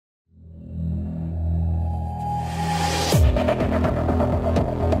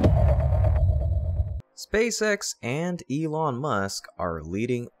SpaceX and Elon Musk are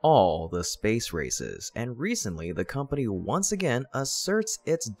leading all the space races, and recently the company once again asserts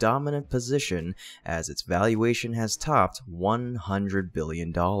its dominant position as its valuation has topped $100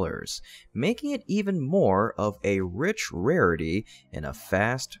 billion, making it even more of a rich rarity in a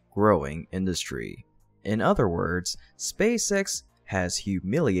fast-growing industry. In other words, SpaceX has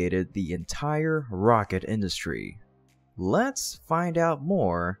humiliated the entire rocket industry. Let's find out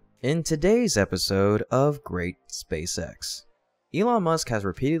more in today's episode of Great SpaceX. Elon Musk has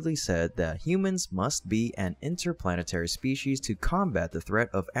repeatedly said that humans must be an interplanetary species to combat the threat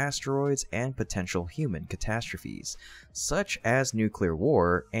of asteroids and potential human catastrophes, such as nuclear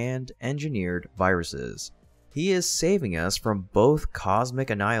war and engineered viruses. He is saving us from both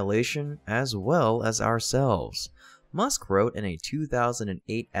cosmic annihilation as well as ourselves. Musk wrote in a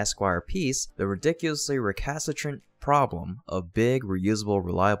 2008 Esquire piece the ridiculously recalcitrant problem of big, reusable,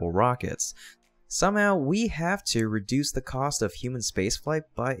 reliable rockets. Somehow we have to reduce the cost of human spaceflight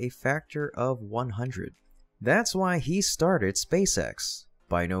by a factor of 100. That's why he started SpaceX.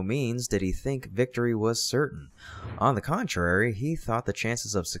 By no means did he think victory was certain. On the contrary, he thought the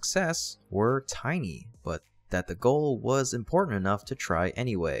chances of success were tiny, but that the goal was important enough to try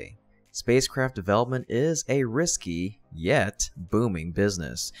anyway. Spacecraft development is a risky, yet booming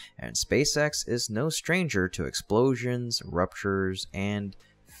business, and SpaceX is no stranger to explosions, ruptures, and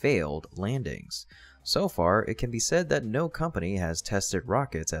failed landings. So far, it can be said that no company has tested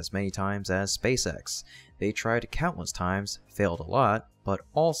rockets as many times as SpaceX. They tried countless times, failed a lot, but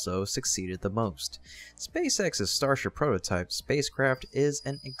also succeeded the most. SpaceX's Starship prototype spacecraft is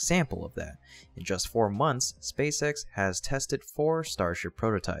an example of that. In just 4 months, SpaceX has tested 4 Starship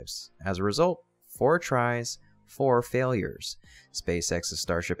prototypes. As a result, 4 tries, 4 failures. SpaceX's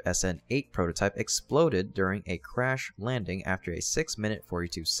Starship SN 8 prototype exploded during a crash landing after a 6-minute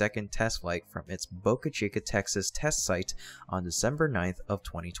 42-second test flight from its Boca Chica, Texas test site on December 9th of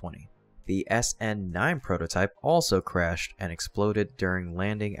 2020. The SN9 prototype also crashed and exploded during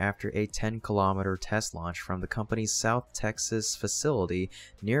landing after a 10-kilometer test launch from the company's South Texas facility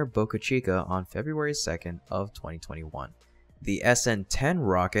near Boca Chica on February 2nd of 2021. The SN10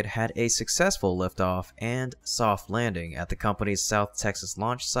 rocket had a successful liftoff and soft landing at the company's South Texas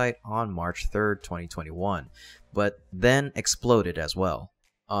launch site on March 3rd, 2021, but then exploded as well.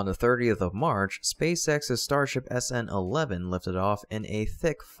 On the 30th of March, SpaceX's Starship SN11 lifted off in a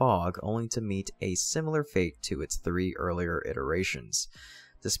thick fog, only to meet a similar fate to its 3 earlier iterations.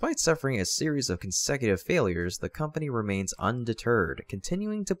 Despite suffering a series of consecutive failures, the company remains undeterred,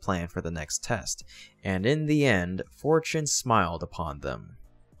 continuing to plan for the next test, and in the end, fortune smiled upon them.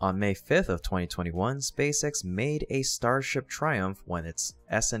 On May 5th of 2021, SpaceX made a Starship triumph when its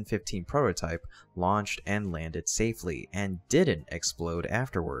SN15 prototype launched and landed safely, and didn't explode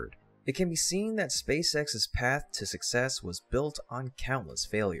afterward. It can be seen that SpaceX's path to success was built on countless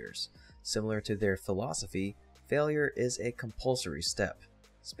failures. Similar to their philosophy, failure is a compulsory step.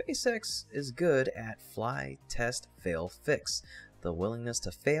 SpaceX is good at fly, test, fail, fix. The willingness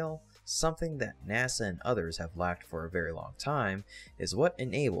to fail, something that NASA and others have lacked for a very long time, is what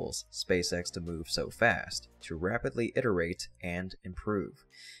enables SpaceX to move so fast, to rapidly iterate and improve.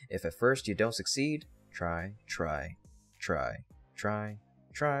 If at first you don't succeed, try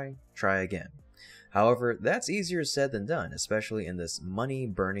again. However, that's easier said than done, especially in this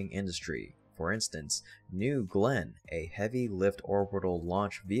money-burning industry. For instance, New Glenn, a heavy lift orbital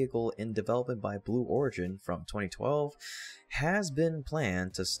launch vehicle in development by Blue Origin from 2012, has been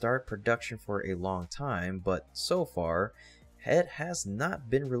planned to start production for a long time, but so far, it has not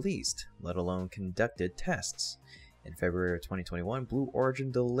been released, let alone conducted tests. In February of 2021, Blue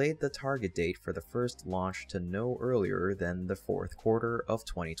Origin delayed the target date for the first launch to no earlier than the 4th quarter of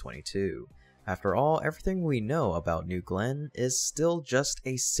 2022. After all, everything we know about New Glenn is still just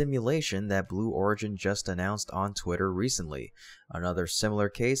a simulation that Blue Origin just announced on Twitter recently. Another similar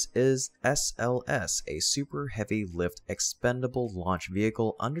case is SLS, a super heavy lift expendable launch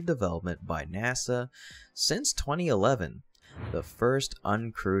vehicle under development by NASA since 2011. The first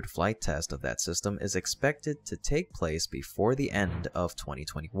uncrewed flight test of that system is expected to take place before the end of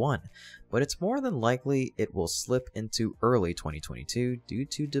 2021, but it's more than likely it will slip into early 2022 due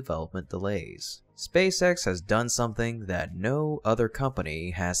to development delays. SpaceX has done something that no other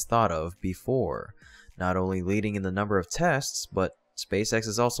company has thought of before, not only leading in the number of tests, but SpaceX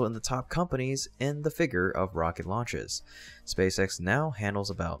is also in the top companies in the figure of rocket launches. SpaceX now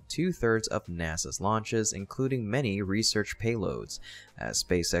handles about 2/3 of NASA's launches, including many research payloads, as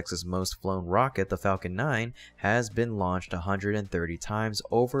SpaceX's most flown rocket, the Falcon 9, has been launched 130 times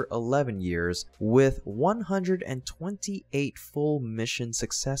over 11 years with 128 full mission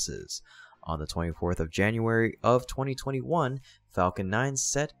successes. On the 24th of January of 2021, Falcon 9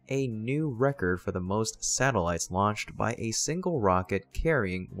 set a new record for the most satellites launched by a single rocket,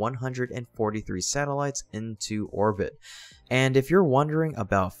 carrying 143 satellites into orbit. And if you're wondering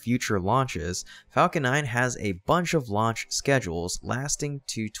about future launches, Falcon 9 has a bunch of launch schedules lasting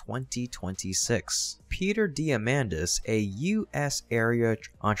to 2026. Peter Diamandis, a U.S. area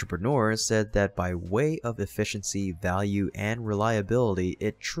entrepreneur, said that by way of efficiency, value, and reliability,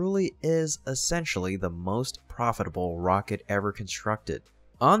 it truly is essentially the most profitable rocket ever constructed.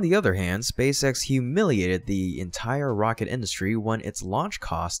 On the other hand, SpaceX humiliated the entire rocket industry when its launch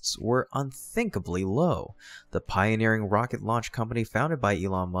costs were unthinkably low. The pioneering rocket launch company founded by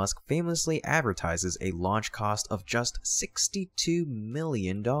Elon Musk famously advertises a launch cost of just $62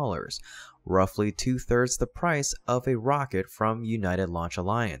 million, roughly two-thirds the price of a rocket from United Launch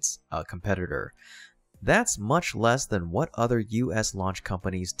Alliance, a competitor. That's much less than what other US launch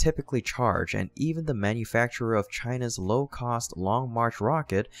companies typically charge, and even the manufacturer of China's low-cost Long March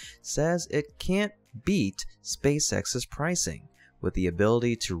rocket says it can't beat SpaceX's pricing. With the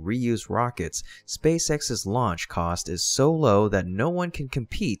ability to reuse rockets, SpaceX's launch cost is so low that no one can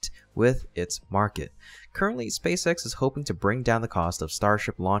compete with its market. Currently, SpaceX is hoping to bring down the cost of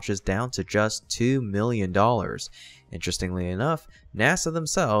Starship launches down to just $2 million. Interestingly enough, NASA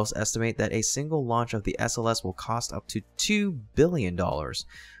themselves estimate that a single launch of the SLS will cost up to $2 billion,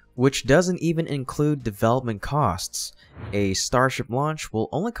 which doesn't even include development costs. A Starship launch will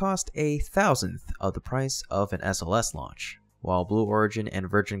only cost a thousandth of the price of an SLS launch. While Blue Origin and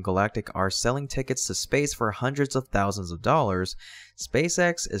Virgin Galactic are selling tickets to space for hundreds of thousands of dollars,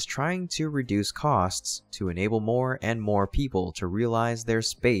 SpaceX is trying to reduce costs to enable more and more people to realize their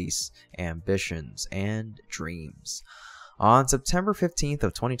space ambitions and dreams. On September 15th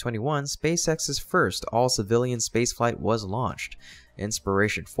of 2021, SpaceX's first all-civilian spaceflight was launched.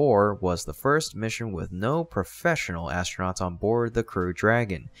 Inspiration 4 was the first mission with no professional astronauts on board the Crew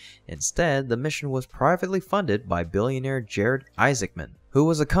Dragon. Instead, the mission was privately funded by billionaire Jared Isaacman, who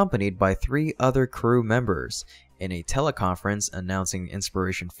was accompanied by 3 other crew members. In a teleconference announcing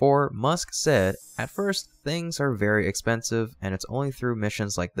Inspiration 4, Musk said, "At first, things are very expensive, and it's only through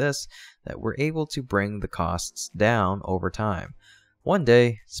missions like this that we're able to bring the costs down over time. One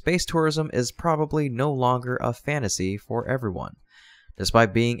day, space tourism is probably no longer a fantasy for everyone."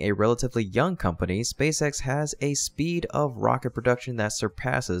 Despite being a relatively young company, SpaceX has a speed of rocket production that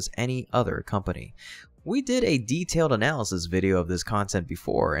surpasses any other company. We did a detailed analysis video of this content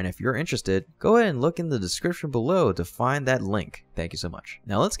before, and if you're interested, go ahead and look in the description below to find that link. Thank you so much.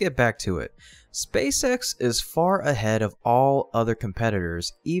 Now let's get back to it. SpaceX is far ahead of all other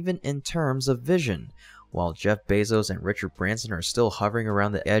competitors, even in terms of vision. While Jeff Bezos and Richard Branson are still hovering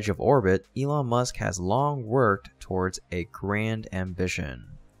around the edge of orbit, Elon Musk has long worked towards a grand ambition.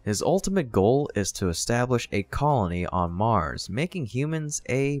 His ultimate goal is to establish a colony on Mars, making humans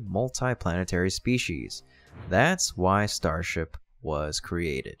a multiplanetary species. That's why Starship was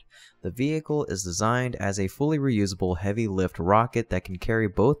created. The vehicle is designed as a fully reusable heavy-lift rocket that can carry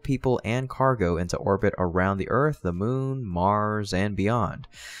both people and cargo into orbit around the Earth, the Moon, Mars, and beyond.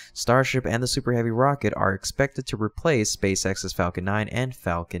 Starship and the Super Heavy rocket are expected to replace SpaceX's Falcon 9 and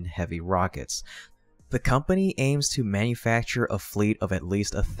Falcon Heavy rockets. The company aims to manufacture a fleet of at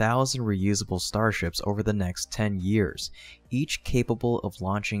least 1,000 reusable Starships over the next 10 years, each capable of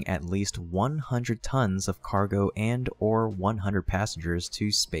launching at least 100 tons of cargo and/or 100 passengers to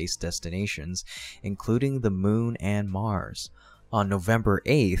space destinations, including the Moon and Mars. On November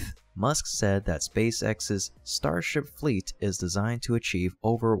 8th, Musk said that SpaceX's Starship fleet is designed to achieve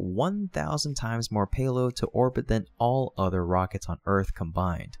over 1,000 times more payload to orbit than all other rockets on Earth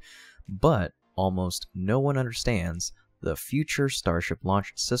combined. But almost no one understands the future Starship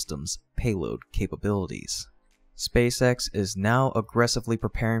launch system's payload capabilities. SpaceX is now aggressively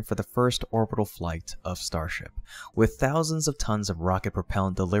preparing for the first orbital flight of Starship. With thousands of tons of rocket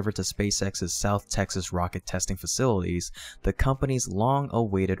propellant delivered to SpaceX's South Texas rocket testing facilities, the company's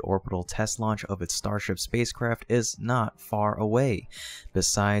long-awaited orbital test launch of its Starship spacecraft is not far away.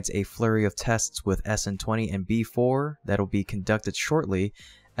 Besides a flurry of tests with SN20 and B4 that will be conducted shortly,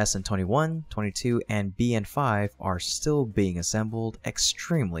 SN21, 22, and BN5 are still being assembled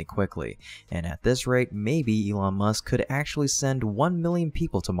extremely quickly, and at this rate, maybe Elon Musk could actually send 1 million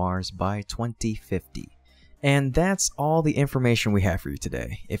people to Mars by 2050. And that's all the information we have for you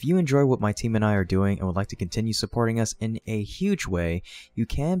today. If you enjoy what my team and I are doing and would like to continue supporting us in a huge way, you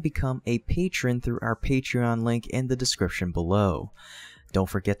can become a patron through our Patreon link in the description below. Don't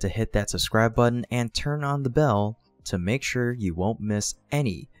forget to hit that subscribe button and turn on the bell to make sure you won't miss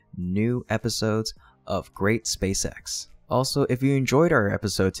any new episodes of Great SpaceX. Also, if you enjoyed our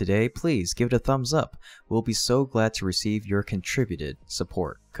episode today, please give it a thumbs up. We'll be so glad to receive your contributed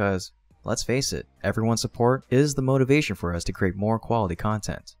support, cause let's face it, everyone's support is the motivation for us to create more quality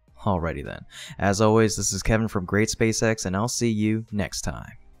content. Alrighty then. As always, this is Kevin from Great SpaceX, and I'll see you next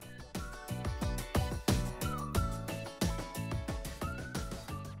time.